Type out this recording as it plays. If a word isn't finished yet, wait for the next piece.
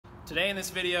Today in this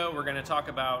video, we're going to talk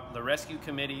about the Rescue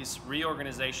Committee's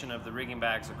reorganization of the rigging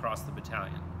bags across the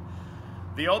battalion.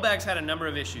 The old bags had a number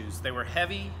of issues. They were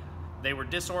heavy, they were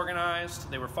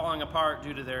disorganized, they were falling apart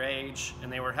due to their age,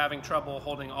 and they were having trouble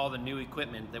holding all the new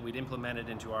equipment that we'd implemented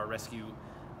into our rescue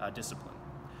discipline.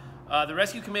 The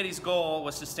Rescue Committee's goal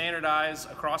was to standardize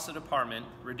across the department,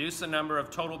 reduce the number of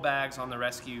total bags on the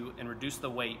rescue, and reduce the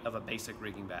weight of a basic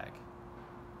rigging bag.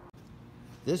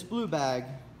 This blue bag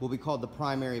will be called the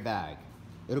primary bag.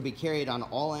 It'll be carried on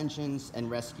all engines and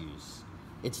rescues.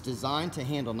 It's designed to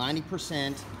handle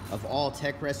 90% of all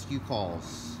tech rescue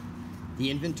calls. The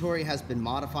inventory has been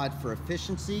modified for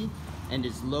efficiency and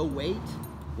is low weight,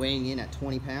 weighing in at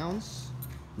 20 pounds,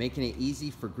 making it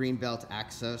easy for greenbelt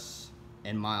access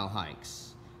and mile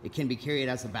hikes. It can be carried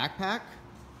as a backpack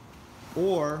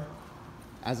or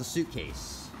as a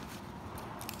suitcase.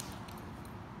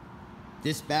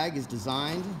 This bag is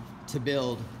designed to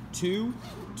build two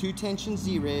tension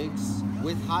Z-rigs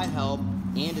with high help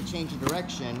and a change of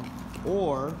direction,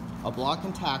 or a block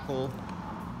and tackle,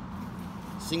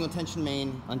 single tension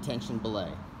main, untensioned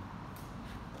belay.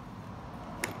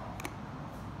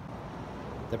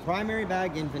 The primary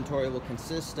bag inventory will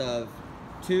consist of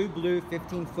 2 blue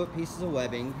 15-foot pieces of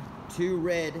webbing, 2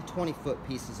 red 20-foot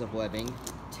pieces of webbing,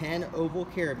 10 oval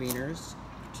carabiners,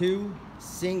 2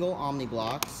 single omni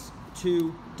blocks,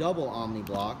 2 double omni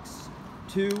blocks,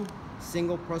 2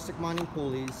 single Prusik mining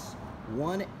pulleys,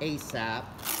 1 ASAP,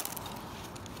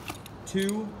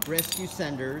 2 rescue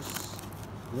senders,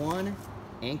 1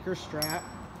 anchor strap,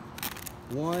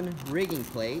 1 rigging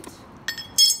plate,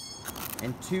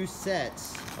 and 2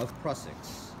 sets of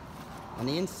Prusiks. On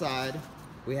the inside,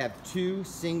 we have 2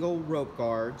 single rope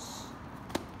guards,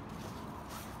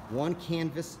 1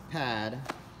 canvas pad,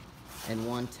 and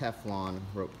 1 Teflon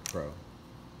rope pro.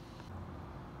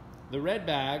 The red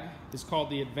bag is called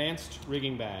the Advanced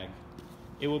Rigging Bag.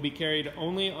 It will be carried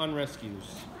only on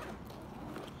rescues.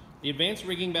 The Advanced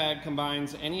Rigging Bag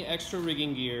combines any extra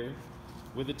rigging gear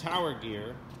with the tower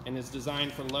gear and is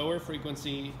designed for lower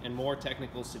frequency and more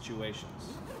technical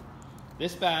situations.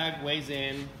 This bag weighs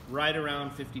in right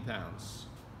around 50 pounds.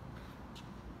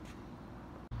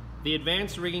 The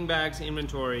Advanced Rigging Bag's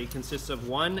inventory consists of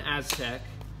 1 Aztec,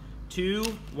 2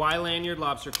 Y-lanyard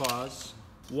lobster claws,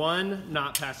 1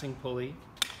 knot passing pulley,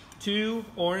 2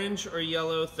 orange or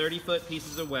yellow 30-foot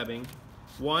pieces of webbing,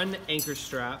 1 anchor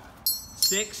strap,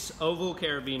 6 oval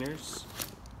carabiners,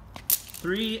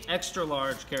 3 extra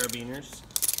large carabiners,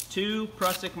 2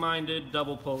 Prusik-minded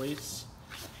double pulleys,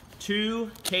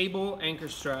 2 cable anchor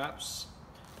straps,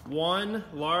 1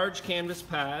 large canvas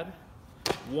pad,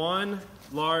 1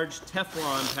 large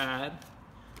Teflon pad,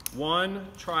 1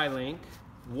 tri-link,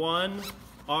 1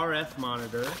 RF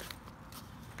monitor,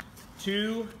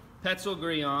 2 Petzl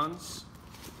Grions,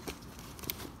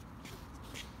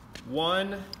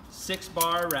 1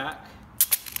 6-bar rack,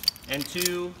 and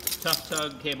 2 Tough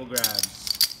Tug cable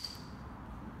grabs.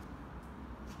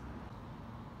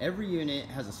 Every unit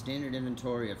has a standard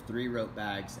inventory of 3 rope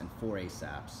bags and 4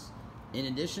 ASAPs. In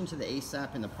addition to the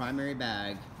ASAP in the primary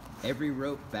bag, every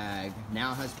rope bag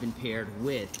now has been paired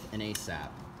with an ASAP.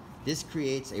 This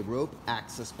creates a rope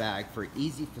access bag for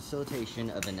easy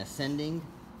facilitation of an ascending,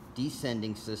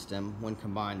 descending system when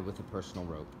combined with a personal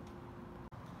rope.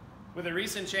 With a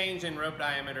recent change in rope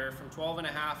diameter from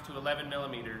 12.5 to 11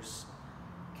 millimeters,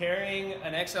 carrying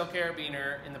an XL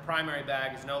carabiner in the primary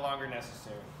bag is no longer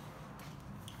necessary.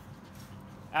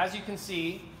 As you can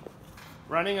see,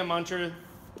 running a muncher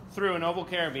through an oval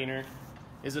carabiner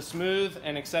is a smooth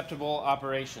and acceptable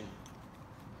operation.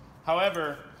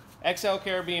 However, XL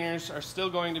carabiners are still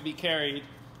going to be carried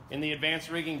in the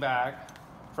advanced rigging bag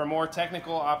for more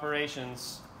technical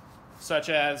operations, such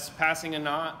as passing a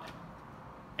knot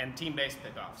and team-based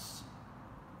pickoffs.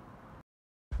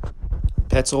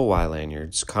 Petzl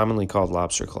Y-lanyards, commonly called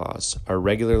lobster claws, are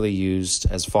regularly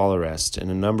used as fall arrest in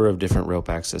a number of different rope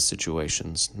access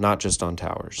situations, not just on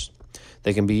towers.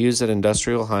 They can be used at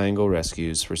industrial high-angle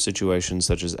rescues for situations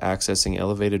such as accessing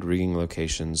elevated rigging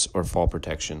locations or fall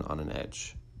protection on an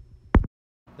edge.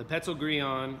 The Petzl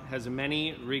Grion has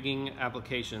many rigging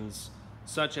applications,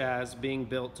 such as being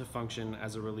built to function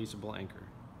as a releasable anchor.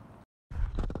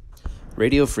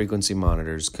 Radio frequency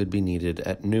monitors could be needed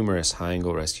at numerous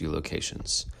high-angle rescue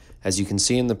locations. As you can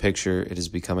see in the picture, it is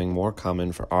becoming more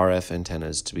common for RF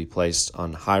antennas to be placed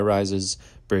on high-rises,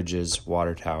 bridges,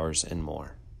 water towers, and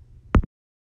more.